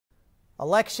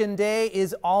Election Day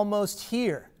is almost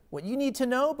here. What you need to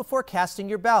know before casting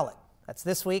your ballot. That's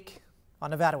this week on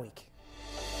Nevada Week.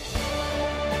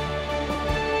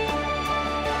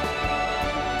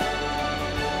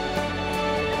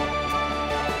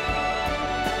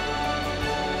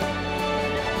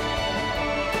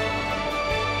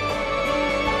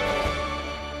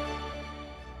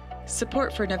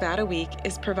 Support for Nevada Week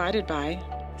is provided by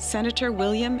Senator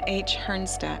William H.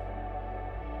 Hernstadt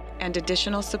and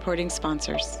additional supporting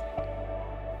sponsors.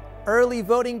 Early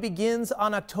voting begins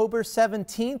on October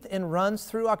 17th and runs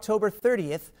through October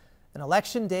 30th, and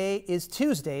Election Day is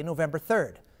Tuesday, November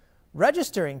 3rd.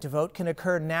 Registering to vote can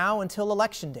occur now until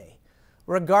Election Day.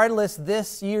 Regardless,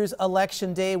 this year's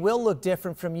Election Day will look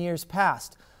different from years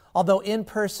past. Although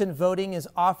in-person voting is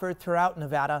offered throughout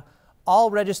Nevada, all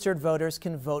registered voters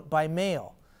can vote by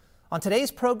mail. On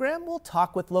today's program, we'll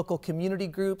talk with local community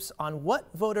groups on what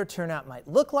voter turnout might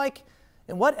look like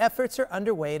and what efforts are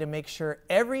underway to make sure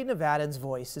every Nevadan's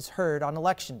voice is heard on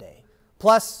Election Day.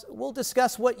 Plus, we'll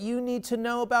discuss what you need to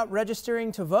know about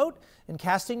registering to vote and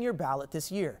casting your ballot this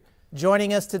year.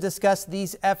 Joining us to discuss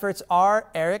these efforts are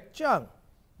Eric Jung,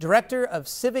 Director of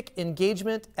Civic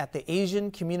Engagement at the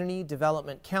Asian Community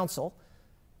Development Council,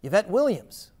 Yvette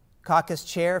Williams, Caucus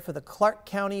Chair for the Clark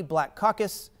County Black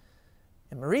Caucus,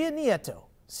 and Maria Nieto,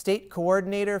 State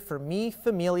Coordinator for Mi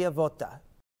Familia Vota.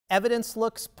 Evidence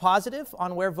looks positive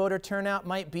on where voter turnout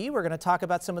might be. We're going to talk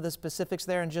about some of the specifics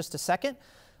there in just a second,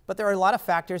 but there are a lot of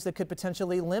factors that could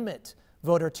potentially limit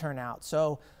voter turnout.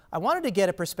 So I wanted to get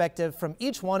a perspective from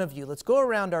each one of you. Let's go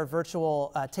around our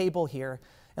virtual table here,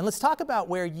 and let's talk about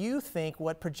where you think,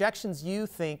 what projections you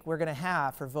think we're going to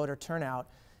have for voter turnout.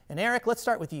 And Eric, let's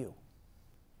start with you.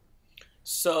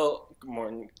 So, good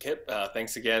morning, Kip.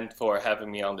 Thanks again for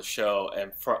having me on the show.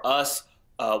 And for us,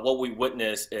 what we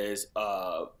witnessed is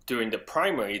during the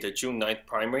primary, the June 9th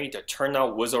primary, the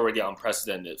turnout was already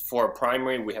unprecedented. For a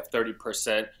primary, we have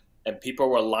 30%, and people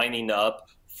were lining up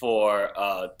for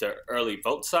the early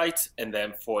vote sites and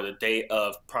then for the day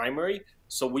of primary.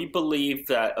 So we believe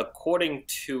that according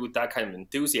to that kind of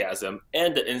enthusiasm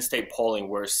and the in-state polling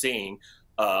we're seeing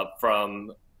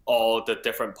from all the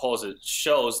different polls, it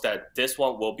shows that this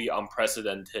one will be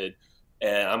unprecedented.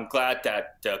 And I'm glad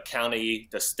that the county,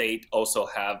 the state also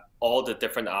have all the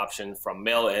different options from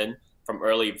mail-in, from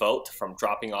early vote, from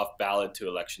dropping off ballot to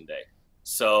Election Day.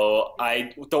 So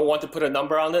I don't want to put a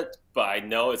number on it, but I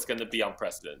know it's going to be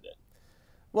unprecedented.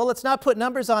 Well, let's not put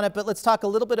numbers on it, but let's talk a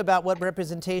little bit about what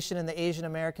representation in the Asian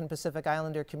American Pacific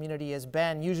Islander community has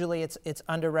been. Usually it's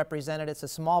underrepresented. It's a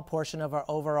small portion of our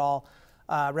overall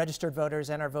registered voters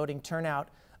and our voting turnout,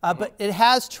 but it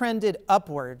has trended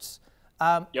upwards.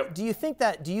 Yep. Do you think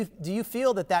that, do you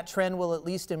feel that that trend will at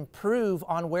least improve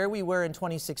on where we were in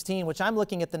 2016, which I'm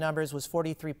looking at the numbers was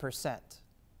 43%?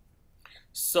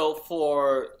 So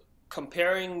for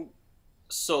comparing,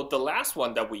 so the last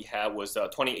one that we had was the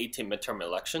 2018 midterm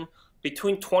election.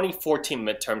 Between 2014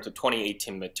 midterm to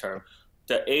 2018 midterm,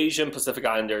 the Asian Pacific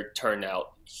Islander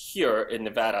turnout here in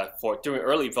Nevada for during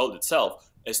early vote itself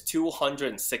is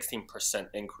 216%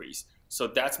 increase. So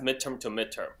that's midterm to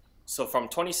midterm. So from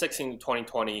 2016 to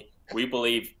 2020, we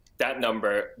believe that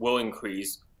number will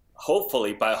increase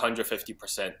hopefully by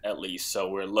 150% at least. So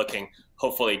we're looking,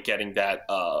 hopefully getting that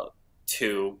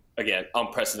to, again,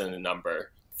 unprecedented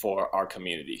number for our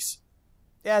communities.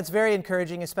 Yeah, it's very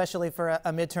encouraging, especially for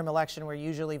a midterm election where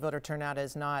usually voter turnout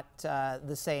is not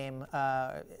the same,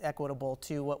 equitable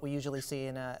to what we usually see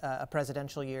in a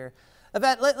presidential year.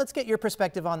 Yvette, let's get your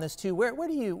perspective on this too. Where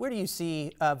do you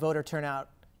see voter turnout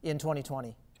in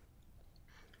 2020?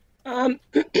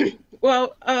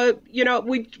 Well, you know,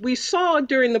 we saw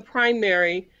during the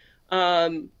primary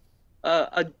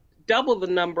a double the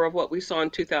number of what we saw in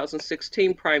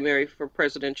 2016 primary for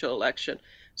presidential election.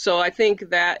 So I think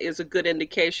that is a good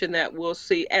indication that we'll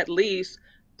see at least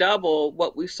double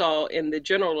what we saw in the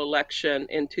general election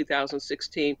in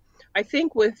 2016. I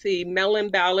think with the mail-in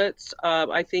ballots,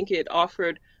 I think it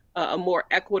offered a more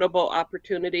equitable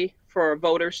opportunity for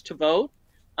voters to vote.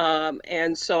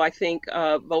 And so I think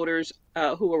voters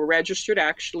who were registered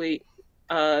actually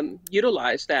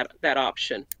utilized that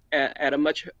option at a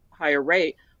much higher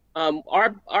rate.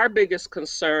 Our biggest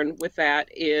concern with that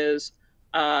is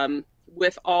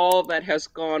with all that has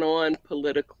gone on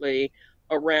politically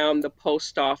around the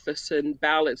post office and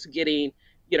ballots getting,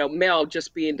 mail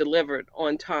just being delivered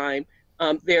on time.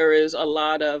 There is a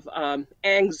lot of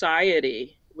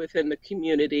anxiety within the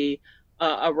community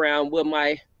around will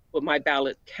my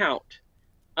ballot count?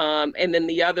 And then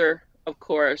the other, of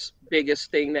course, biggest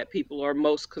thing that people are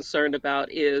most concerned about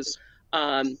is,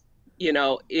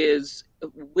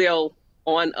 will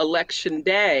on election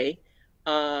day,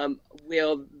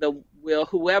 Will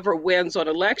whoever wins on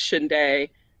election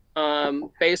day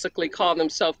basically call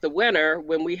themselves the winner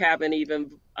when we haven't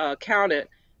even counted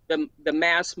the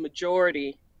mass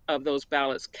majority of those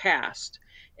ballots cast.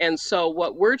 And so,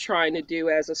 what we're trying to do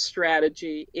as a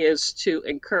strategy is to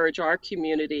encourage our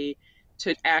community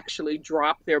to actually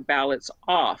drop their ballots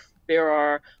off. There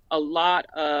are a lot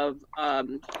of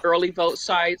early vote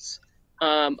sites,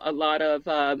 a lot of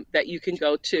that you can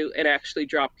go to and actually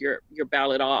drop your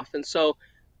ballot off. And so,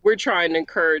 we're trying to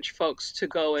encourage folks to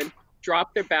go and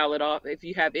drop their ballot off if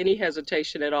you have any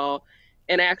hesitation at all,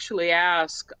 and actually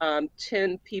ask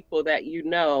 10 people that you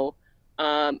know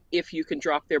if you can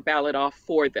drop their ballot off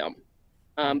for them,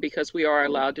 because we are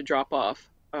allowed to drop off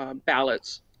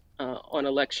ballots on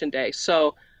election day.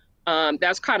 So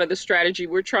that's kind of the strategy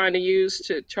we're trying to use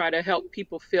to try to help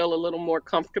people feel a little more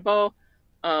comfortable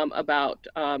about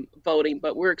voting.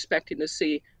 But we're expecting to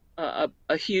see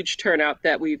a huge turnout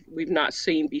that we've not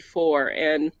seen before.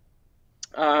 And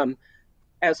um,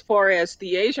 as far as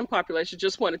the Asian population,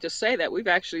 just wanted to say that we've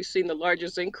actually seen the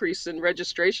largest increase in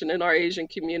registration in our Asian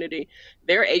community.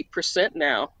 They're 8%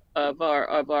 now of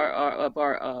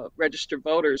our registered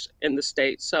voters in the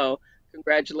state. So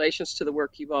congratulations to the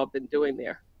work you've all been doing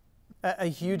there. A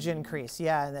huge increase,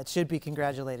 yeah, and that should be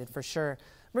congratulated for sure.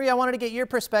 Maria, I wanted to get your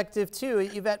perspective too.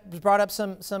 You've brought up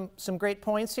some great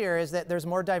points here. Is that there's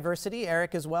more diversity,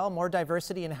 Eric as well, more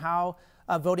diversity in how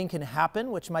voting can happen,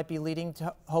 which might be leading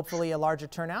to hopefully a larger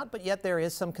turnout, but yet there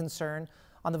is some concern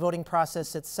on the voting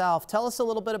process itself. Tell us a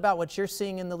little bit about what you're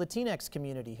seeing in the Latinx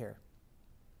community here.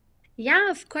 Yeah,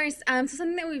 of course. So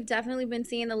something that we've definitely been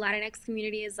seeing in the Latinx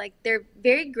community is like they're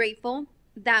very grateful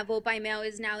that vote by mail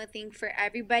is now a thing for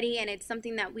everybody, and it's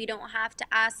something that we don't have to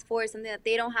ask for, something that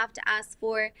they don't have to ask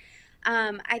for.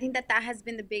 I think that that has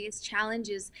been the biggest challenge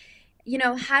is,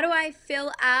 how do I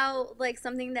fill out like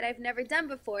something that I've never done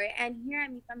before? And here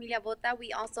at Mi Familia Vota,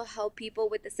 we also help people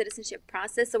with the citizenship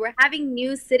process. So we're having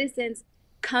new citizens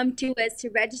come to us to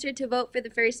register to vote for the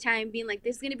first time, being like,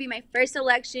 this is going to be my first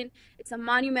election. It's a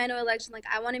monumental election. Like,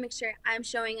 I want to make sure I'm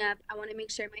showing up. I want to make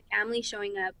sure my family's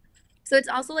showing up. So it's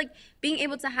also like being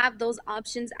able to have those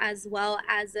options as well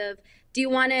as of, do you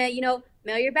want to,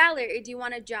 mail your ballot or do you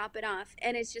want to drop it off?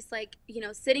 And it's just like,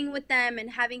 sitting with them and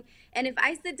having, and if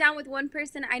I sit down with one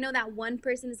person, I know that one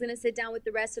person is going to sit down with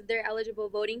the rest of their eligible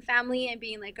voting family and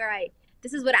being like, all right,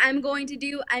 this is what I'm going to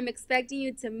do. I'm expecting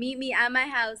you to meet me at my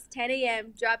house, 10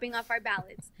 a.m., dropping off our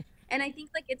ballots. And I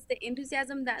think like it's the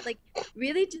enthusiasm that like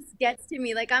really just gets to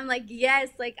me. Like I'm like, yes,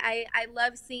 like I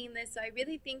love seeing this. So I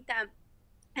really think that,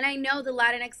 and I know the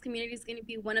Latinx community is going to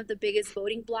be one of the biggest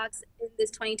voting blocks in this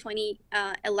 2020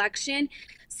 election.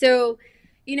 So,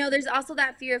 there's also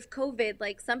that fear of COVID.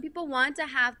 Like some people want to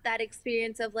have that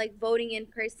experience of like voting in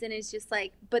person. It's just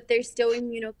like, but they're still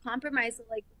immunocompromised. So,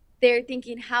 like they're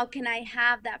thinking, how can I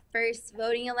have that first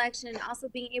voting election? And also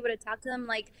being able to talk to them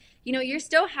like, you're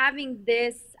still having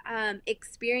this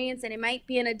experience and it might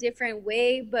be in a different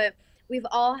way, but we've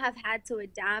all have had to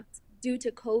adapt due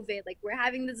to COVID. Like we're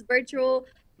having this virtual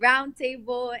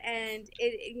roundtable and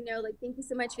like thank you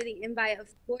so much for the invite, of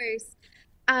course.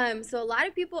 So a lot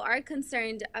of people are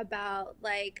concerned about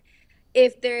like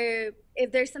if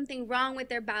there's something wrong with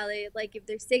their ballot, like if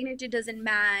their signature doesn't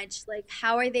match, like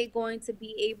how are they going to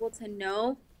be able to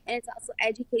know? And it's also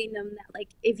educating them that like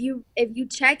if you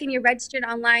check and you're registered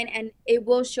online and it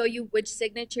will show you which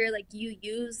signature like you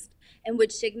used and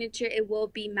which signature it will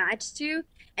be matched to.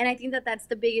 And I think that that's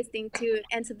the biggest thing too.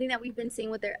 And something that we've been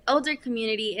seeing with our elder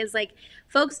community is like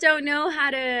folks don't know how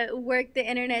to work the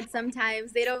internet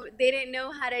sometimes. They didn't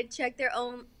know how to check their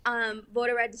own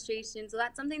voter registration. So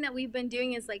that's something that we've been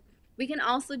doing is like we can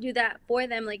also do that for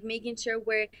them, like making sure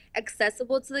we're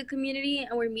accessible to the community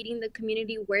and we're meeting the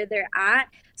community where they're at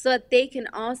so that they can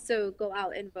also go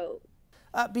out and vote.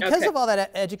 Because Okay. of all that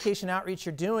education outreach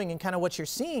you're doing and kind of what you're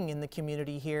seeing in the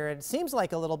community here, it seems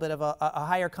like a little bit of a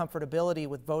higher comfortability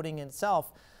with voting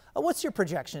itself. What's your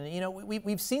projection?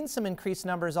 We've seen some increased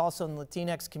numbers also in the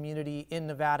Latinx community in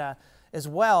Nevada as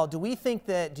well. Do you think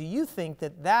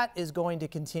that that is going to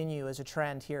continue as a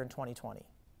trend here in 2020?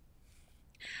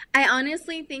 I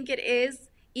honestly think it is,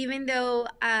 even though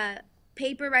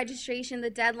paper registration, the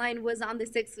deadline was on the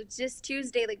 6th, which is just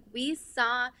Tuesday. Like we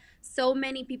saw so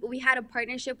many people. We had a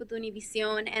partnership with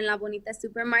Univision and La Bonita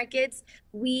supermarkets.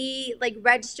 We like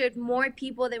registered more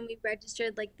people than we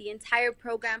registered like the entire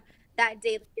program that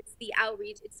day. Like, it's the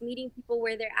outreach. It's meeting people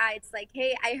where they're at. It's like,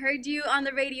 hey, I heard you on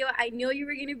the radio. I know you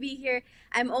were gonna be here.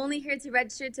 I'm only here to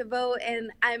register to vote,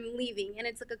 and I'm leaving. And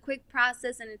it's like a quick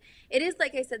process, and it is,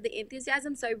 like I said, the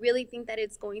enthusiasm. So I really think that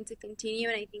it's going to continue,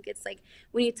 and I think it's like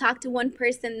when you talk to one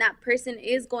person, that person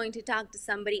is going to talk to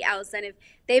somebody else, and if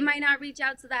they might not reach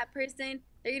out to that person,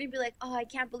 they're gonna be like, oh, I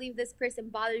can't believe this person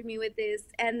bothered me with this,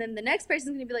 and then the next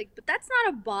person's gonna be like, but that's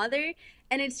not a bother,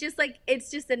 and it's just like,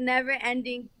 it's just a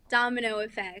never-ending domino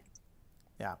effect.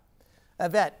 Yeah.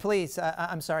 Yvette, please,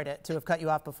 I'm sorry to have cut you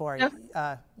off before.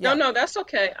 Yeah. No, that's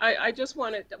okay. I just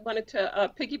wanted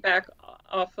to piggyback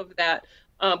off of that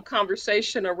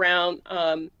conversation around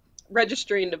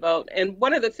registering to vote. And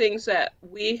one of the things that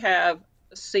we have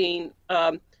seen,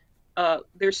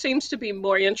 there seems to be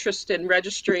more interest in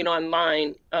registering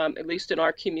online, at least in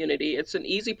our community. It's an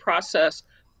easy process.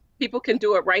 People can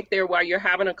do it right there while you're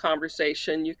having a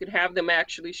conversation. You can have them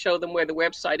actually show them where the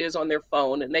website is on their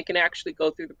phone, and they can actually go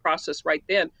through the process right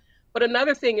then. But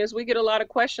another thing is we get a lot of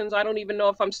questions. I don't even know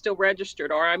if I'm still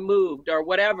registered, or I moved, or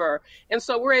whatever. And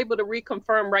so we're able to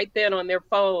reconfirm right then on their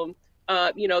phone,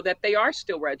 that they are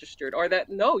still registered, or that,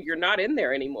 no, you're not in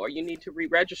there anymore. You need to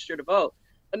re-register to vote.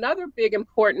 Another big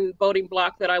important voting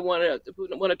block that I want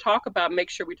to talk about,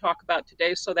 make sure we talk about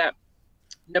today, so that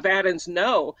Nevadans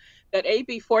know that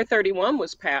AB 431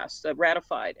 was passed,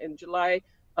 ratified in July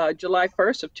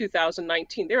 1st of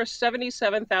 2019. There are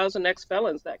 77,000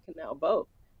 ex-felons that can now vote.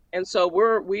 And so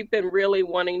we've been really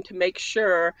wanting to make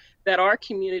sure that our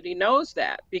community knows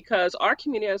that, because our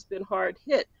community has been hard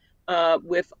hit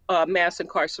with mass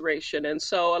incarceration. And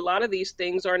so a lot of these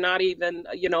things are not even,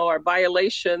 are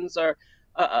violations, or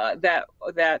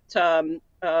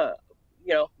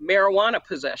marijuana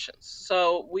possessions.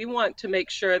 So we want to make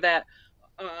sure that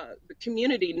the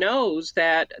community knows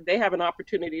that they have an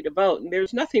opportunity to vote, and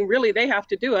there's nothing really they have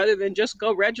to do other than just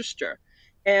go register.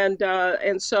 And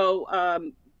so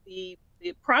the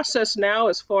process now,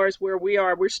 as far as where we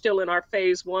are, we're still in our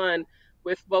phase 1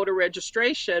 with voter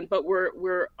registration, but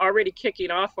we're already kicking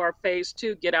off our phase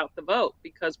 2, get out the vote,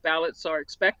 because ballots are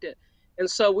expected. And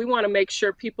so we want to make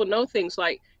sure people know things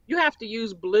like, you have to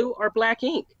use blue or black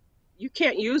ink. You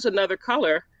can't use another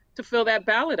color to fill that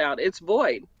ballot out. It's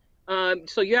void.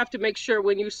 So you have to make sure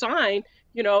when you sign,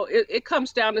 it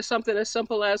comes down to something as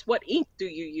simple as, what ink do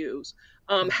you use?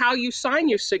 How you sign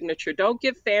your signature. Don't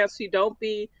get fancy. Don't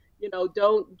be,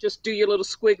 don't just do your little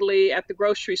squiggly at the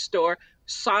grocery store.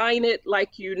 Sign it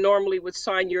like you normally would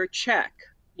sign your check,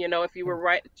 if you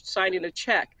were signing a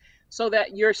check, so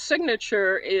that your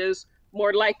signature is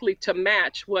more likely to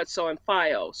match what's on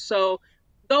file. So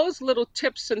those little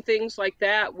tips and things like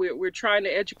that, we're trying to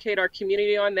educate our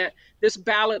community on, that this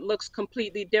ballot looks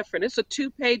completely different. It's a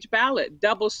 2-page ballot,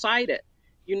 double-sided.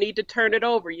 You need to turn it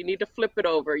over. You need to flip it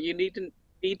over. You need to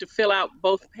fill out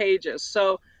both pages.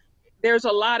 So there's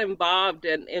a lot involved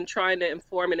in trying to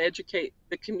inform and educate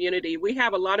the community. We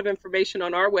have a lot of information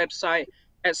on our website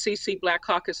at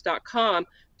ccblackcaucus.com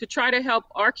to try to help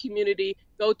our community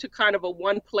go to kind of a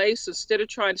one place, instead of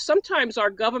trying. Sometimes our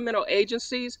governmental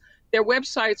agencies, their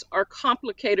websites are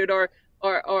complicated or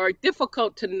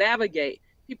difficult to navigate.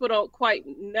 People don't quite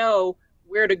know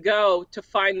where to go to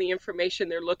find the information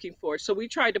they're looking for. So we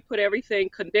tried to put everything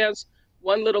condensed,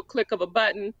 one little click of a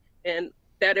button, and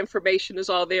that information is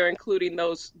all there, including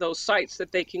those sites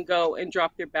that they can go and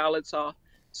drop their ballots off.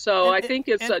 So I think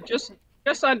it's just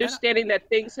understanding that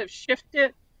things have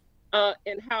shifted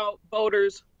in how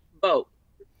voters vote.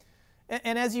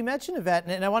 And as you mentioned, Yvette,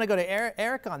 and I want to go to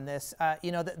Eric on this,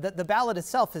 the ballot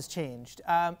itself has changed.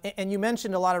 And you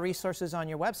mentioned a lot of resources on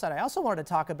your website. I also wanted to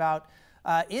talk about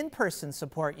in-person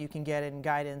support you can get and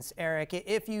guidance. Eric,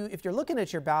 if you're looking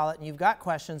at your ballot and you've got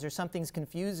questions or something's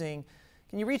confusing,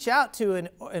 can you reach out to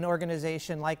an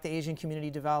organization like the Asian Community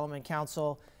Development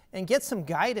Council and get some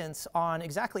guidance on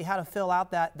exactly how to fill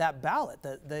out that ballot,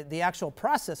 the actual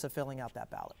process of filling out that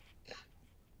ballot?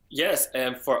 Yes,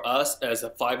 and for us as a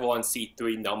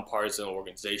 501c3 nonpartisan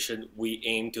organization, we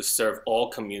aim to serve all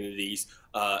communities,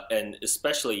 and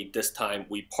especially this time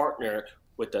we partner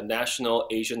with the National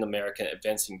Asian American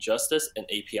Advancing Justice and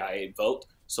APIA Vote.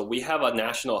 So we have a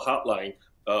national hotline,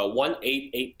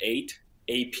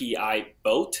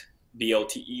 1-888-API-VOTE,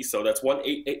 B-O-T-E. So that's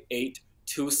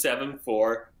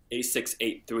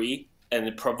 1-888-274-8683, and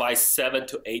it provides 7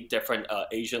 to 8 different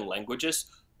Asian languages.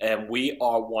 And we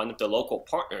are one of the local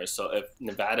partners. So if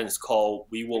Nevadans call,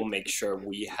 we will make sure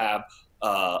we have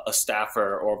a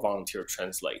staffer or volunteer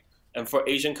translate. And for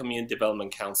Asian Community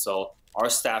Development Council,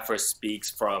 our staffer speaks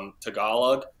from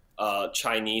Tagalog,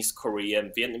 Chinese,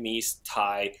 Korean, Vietnamese,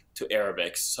 Thai to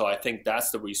Arabic. So I think that's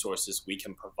the resources we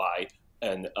can provide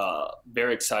and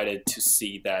very excited to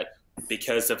see that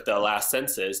because of the last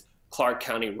census, Clark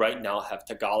County right now have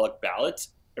Tagalog ballots,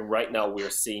 and right now we're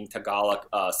seeing Tagalog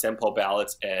sample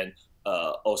ballots and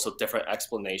also different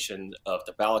explanation of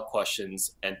the ballot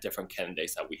questions and different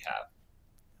candidates that we have.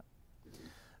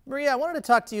 Maria, I wanted to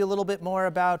talk to you a little bit more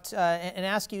about and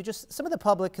ask you just some of the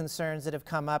public concerns that have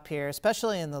come up here,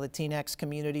 especially in the Latinx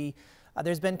community.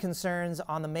 There's been concerns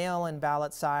on the mail-in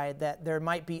ballot side that there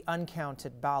might be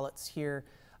uncounted ballots here.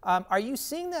 Are you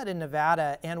seeing that in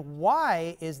Nevada, and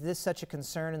why is this such a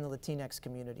concern in the Latinx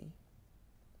community?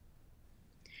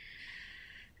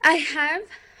 I have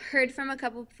heard from a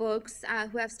couple folks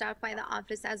who have stopped by the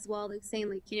office as well, like saying,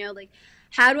 like, you know, like,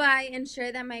 how do I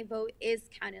ensure that my vote is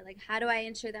counted? Like, how do I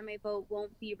ensure that my vote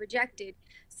won't be rejected?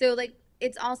 So, like,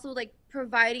 it's also like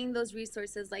providing those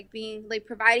resources, like being like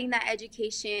providing that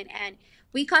education. And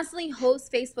we constantly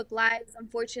host Facebook Lives.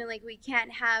 Unfortunately, like, we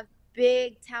can't have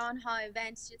big town hall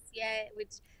events just yet,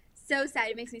 which so sad.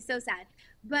 It makes me so sad.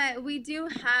 But we do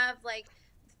have like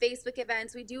Facebook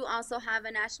events. We do also have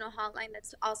a national hotline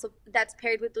that's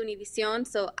paired with Univision.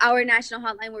 So our national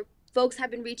hotline where folks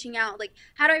have been reaching out, like,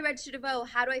 how do I register to vote?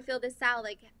 How do I fill this out?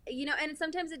 Like, you know, and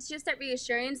sometimes it's just that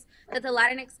reassurance that the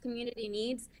Latinx community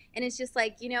needs. And it's just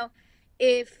like, you know,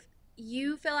 if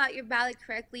you fill out your ballot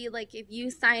correctly, like if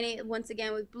you sign it once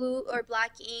again with blue or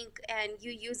black ink and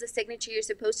you use the signature you're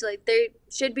supposed to, like, there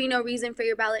should be no reason for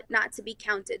your ballot not to be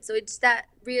counted. So it's that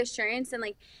reassurance, and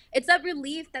like it's that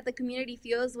relief that the community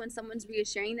feels when someone's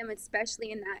reassuring them,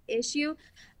 especially in that issue.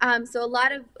 So a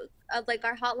lot of like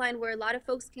our hotline where a lot of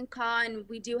folks can call, and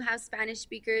we do have Spanish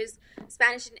speakers,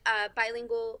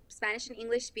 bilingual Spanish and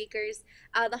English speakers.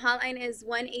 The hotline is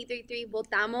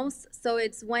 1-833-VOTAMOS. So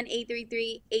it's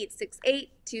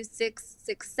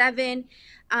 1-833-868-2667.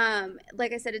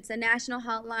 Like I said, it's a national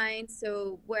hotline.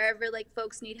 So wherever like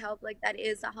folks need help, like that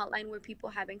is a hotline where people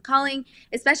have been calling,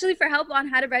 especially for help on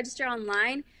how to register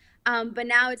online. But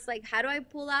now it's like, how do I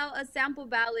pull out a sample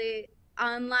ballot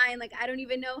online? Like, I don't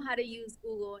even know how to use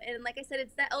Google. And like I said,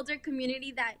 it's the elder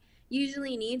community that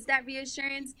usually needs that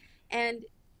reassurance. And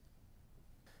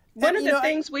one of the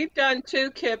things we've done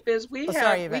too, Kip, is we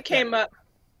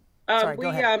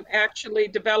actually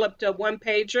developed a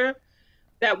one-pager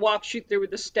that walks you through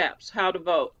the steps, how to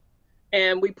vote.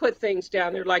 And we put things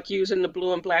down there like using the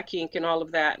blue and black ink and all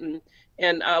of that, and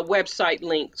website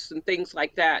links and things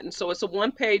like that. And so it's a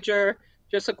one-pager,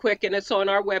 just a quick, and it's on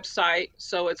our website.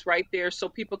 So it's right there so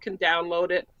people can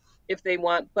download it if they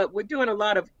want. But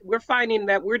we're finding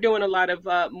that we're doing a lot of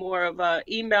more of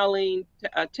emailing,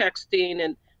 texting,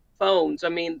 and phones. I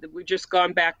mean, we've just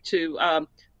gone back to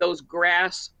those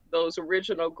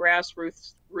original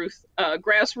grassroots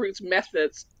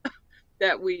methods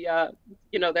that we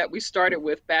started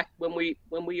with back when we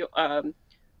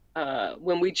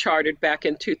chartered back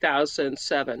in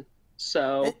 2007.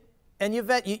 So. And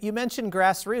Yvette, you mentioned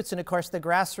grassroots, and of course the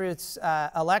grassroots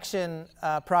election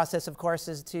process, of course,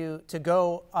 is to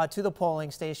go to the polling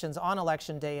stations on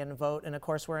election day and vote. And of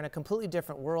course, we're in a completely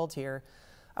different world here.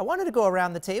 I wanted to go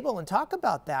around the table and talk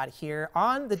about that here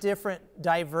on the different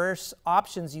diverse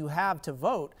options you have to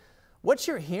vote. What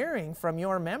you're hearing from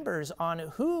your members on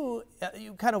who,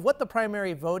 kind of what the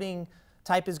primary voting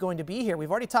type is going to be here.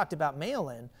 We've already talked about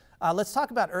mail-in. Let's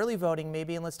talk about early voting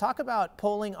maybe, and let's talk about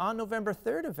polling on November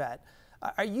 3rd, Yvette.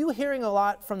 Are you hearing a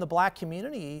lot from the Black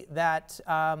community that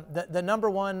the number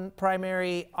one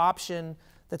primary option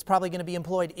that's probably going to be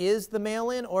employed is the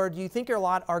mail-in, or do you think a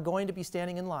lot are going to be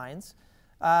standing in lines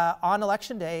on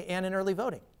Election Day and in early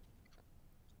voting?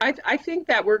 I think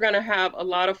that we're going to have a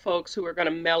lot of folks who are going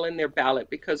to mail in their ballot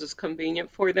because it's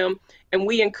convenient for them, and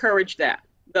we encourage that.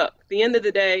 Look, at the end of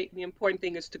the day, the important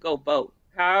thing is to go vote.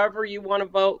 However you want to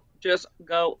vote, just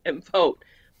go and vote.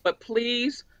 But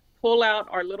please pull out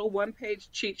our little one-page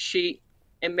cheat sheet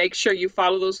and make sure you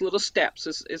follow those little steps.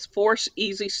 It's 4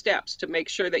 easy steps to make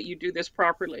sure that you do this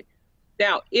properly.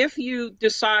 Now, if you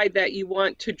decide that you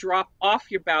want to drop off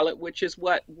your ballot, which is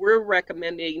what we're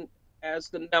recommending as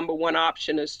the number one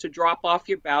option, is to drop off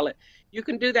your ballot, you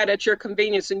can do that at your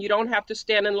convenience, and you don't have to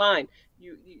stand in line.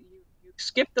 You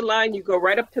skip the line, you go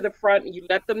right up to the front, and you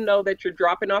let them know that you're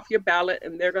dropping off your ballot,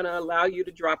 and they're going to allow you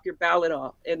to drop your ballot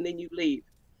off, and then you leave.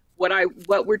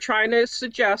 What we're trying to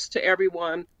suggest to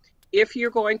everyone, if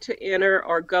you're going to enter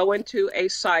or go into a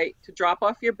site to drop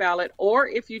off your ballot, or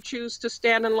if you choose to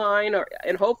stand in line,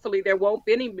 and hopefully there won't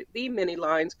be many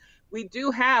lines, we do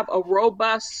have a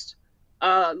robust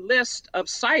list of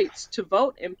sites to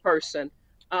vote in person.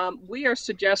 We are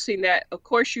suggesting that, of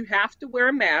course, you have to wear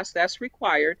a mask, that's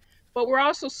required, but we're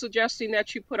also suggesting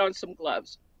that you put on some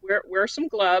gloves. Wear some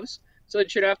gloves so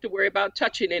that you don't have to worry about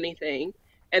touching anything.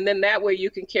 And then that way you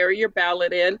can carry your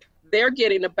ballot in. They're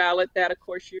getting a ballot that, of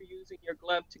course, you're using your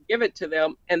glove to give it to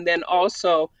them. And then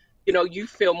also, you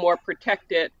feel more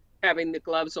protected having the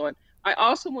gloves on. I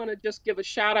also want to just give a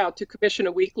shout out to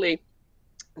Commissioner Weekly.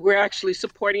 We're actually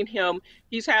supporting him.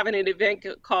 He's having an event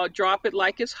called Drop It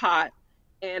Like It's Hot,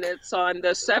 and it's on the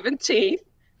 17th.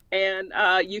 And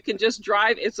you can just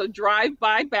drive. It's a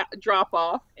drive-by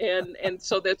drop-off, and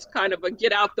so that's kind of a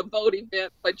get out the vote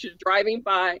event. But you're driving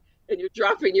by and you're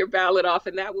dropping your ballot off,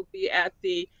 and that will be at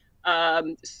the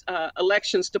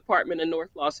Elections Department in North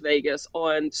Las Vegas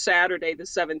on Saturday the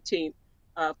 17th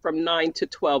from 9 to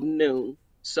 12 noon.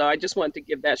 So I just wanted to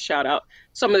give that shout out.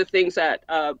 Some of the things that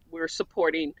we're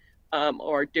supporting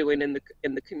or doing in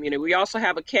the community. We also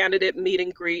have a candidate meet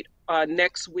and greet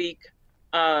next week,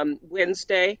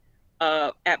 Wednesday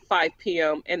at 5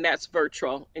 p.m. and that's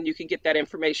virtual. And you can get that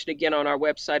information again on our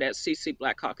website at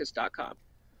ccblackcaucus.com.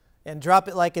 And drop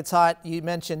it like it's hot. You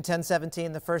mentioned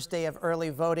 10/17, the first day of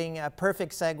early voting. A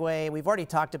perfect segue. We've already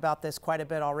talked about this quite a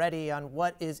bit already on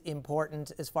what is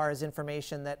important as far as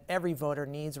information that every voter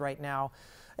needs right now.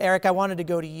 Eric, I wanted to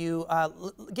go to you.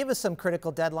 Give us some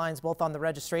critical deadlines, both on the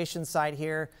registration side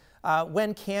here.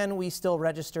 When can we still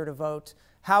register to vote?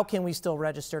 How can we still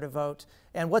register to vote?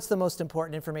 And what's the most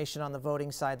important information on the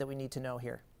voting side that we need to know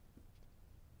here?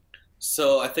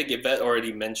 So I think Yvette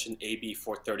already mentioned AB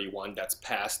 431 that's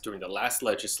passed during the last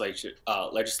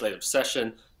legislative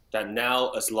session, that now,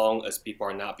 as long as people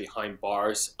are not behind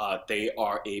bars, they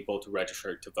are able to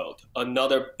register to vote.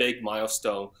 Another big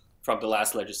milestone from the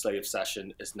last legislative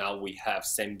session is now we have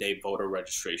same-day voter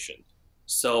registration.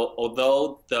 So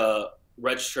although the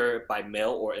register by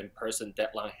mail or in-person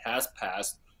deadline has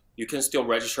passed, you can still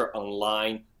register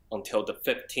online until the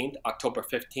 15th, October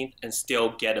 15th, and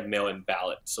still get a mail-in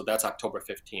ballot. So that's October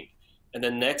 15th. And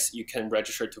then next, you can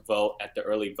register to vote at the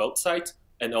early vote site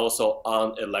and also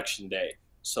on election day.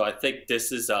 So I think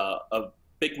this is a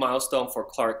big milestone for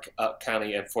Clark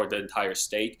County and for the entire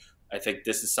state. I think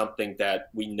this is something that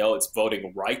we know it's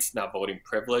voting rights, not voting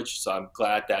privilege. So I'm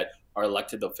glad that our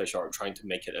elected officials are trying to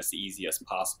make it as easy as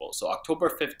possible. So October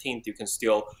 15th, you can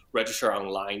still register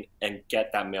online and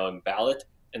get that mail-in ballot.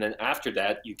 And then after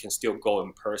that, you can still go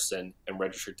in person and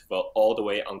register to vote all the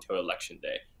way until election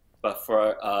day. But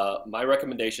for my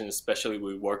recommendation, especially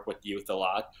we work with youth a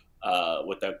lot,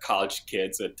 with the college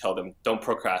kids, and tell them don't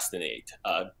procrastinate.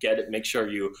 Make sure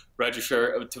you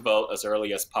register to vote as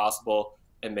early as possible,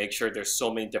 and make sure there's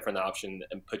so many different options,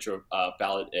 and put your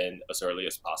ballot in as early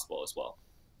as possible as well.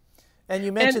 And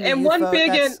you mentioned and one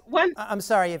big I'm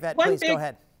sorry, Yvette, please go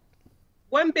ahead.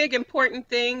 One big important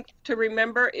thing to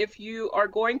remember, if you are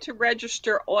going to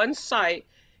register on site,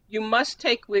 you must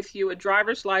take with you a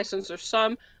driver's license or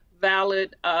some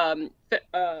valid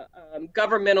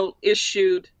governmental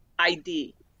issued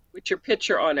ID with your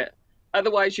picture on it.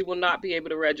 Otherwise, you will not be able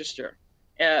to register.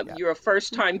 You're a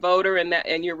first-time voter,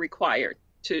 and you're required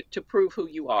to prove who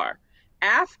you are.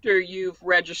 After you've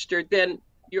registered, then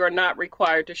you are not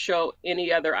required to show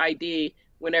any other ID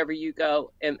whenever you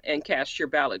go and cast your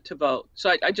ballot to vote.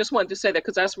 So I just wanted to say that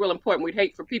because that's real important. We'd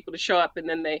hate for people to show up and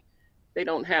then they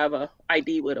don't have a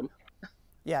ID with them.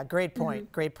 Yeah, great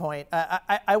point. Great point.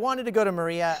 I wanted to go to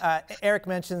Maria. Eric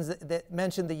mentioned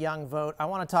the young vote. I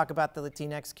want to talk about the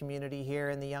Latinx community here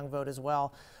and the young vote as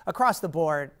well. Across the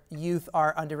board, youth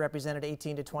are underrepresented.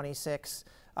 18 to 26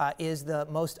 is the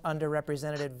most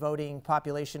underrepresented voting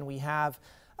population we have.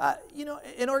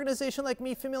 An organization like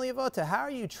Mi Familia Vota, how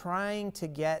are you trying to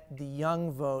get the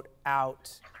young vote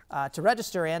out to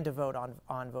register and to vote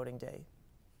on voting day?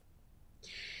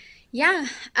 Yeah,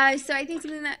 so I think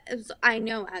something that I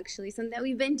know actually, something that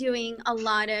we've been doing a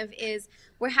lot of is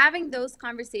we're having those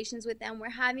conversations with them. We're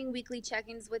having weekly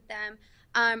check-ins with them.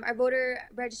 Our voter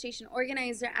registration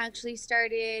organizer actually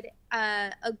started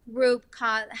a group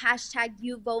called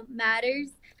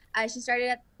 #YouVoteMatters. She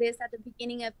started this at the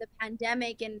beginning of the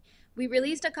pandemic, and we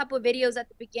released a couple of videos at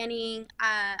the beginning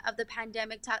of the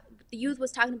pandemic. The youth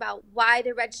was talking about why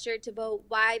they're registered to vote,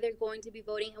 why they're going to be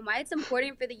voting, and why it's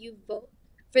important for the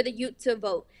youth to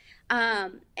vote.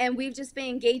 And we've just been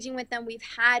engaging with them. We've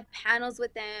had panels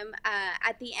with them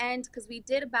at the end, because we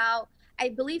did about, I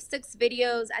believe, 6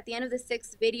 videos. At the end of the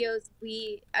 6 videos,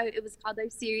 it was called our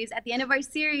series. At the end of our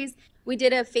series, we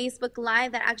did a Facebook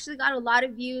Live that actually got a lot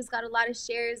of views, got a lot of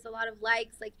shares, a lot of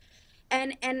likes.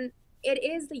 And it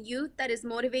is the youth that is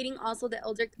motivating also the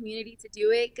elder community to do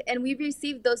it. And we've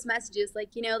received those messages, like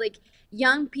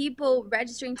young people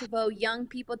registering to vote, young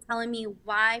people telling me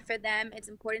why for them it's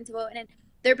important to vote. And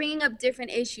they're bringing up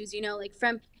different issues, like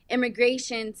from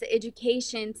immigration to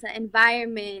education to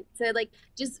environment to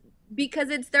just because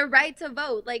it's their right to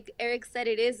vote. Like Eric said,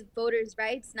 it is voters'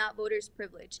 rights, not voters'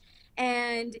 privilege.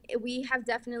 And we have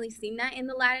definitely seen that in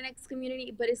the Latinx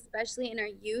community, but especially in our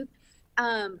youth.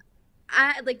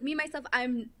 I like me myself,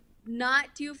 I'm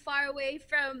not too far away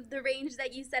from the range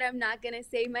that you said. I'm not gonna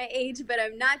say my age, but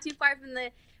I'm not too far from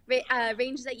the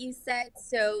range that you said.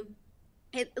 So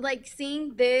it like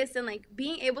seeing this and like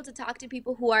being able to talk to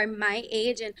people who are my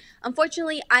age, and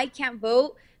unfortunately I can't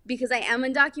vote because I am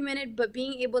undocumented, but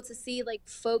being able to see like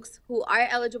folks who are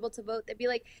eligible to vote, they'd be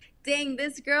like, dang,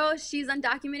 this girl, she's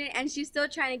undocumented and she's still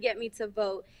trying to get me to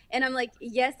vote. And I'm like,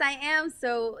 yes I am.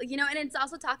 So and it's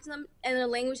also talking to them in a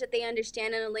language that they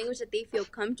understand and a language that they feel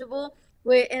comfortable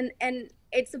with. And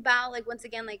it's about, like, once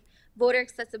again, like voter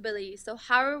accessibility. So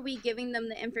how are we giving them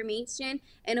the information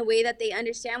in a way that they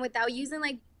understand without using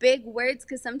like big words?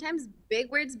 Because sometimes big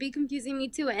words be confusing me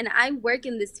too, and I work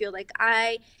in this field. Like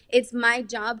it's my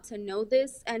job to know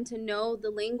this and to know the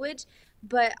language,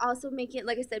 but also making,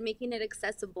 like I said, making it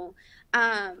accessible.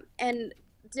 And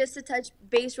just to touch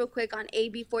base real quick on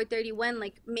AB 431,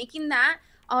 like making that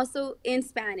also in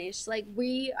Spanish. Like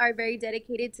we are very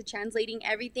dedicated to translating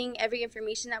everything, every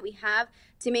information that we have,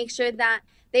 to make sure that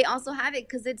they also have it,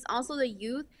 because it's also the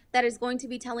youth that is going to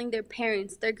be telling their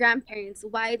parents, their grandparents,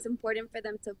 why it's important for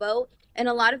them to vote. And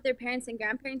a lot of their parents and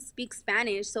grandparents speak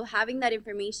Spanish, so having that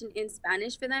information in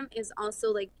Spanish for them is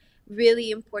also like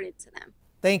really important to them.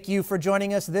 Thank you for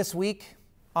joining us this week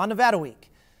on Nevada Week.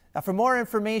 Now, for more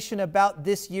information about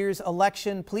this year's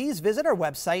election, please visit our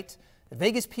website at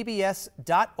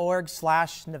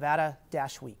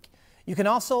vegaspbs.org/Nevada-Week. You can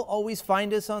also always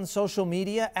find us on social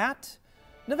media at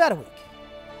Nevada Week.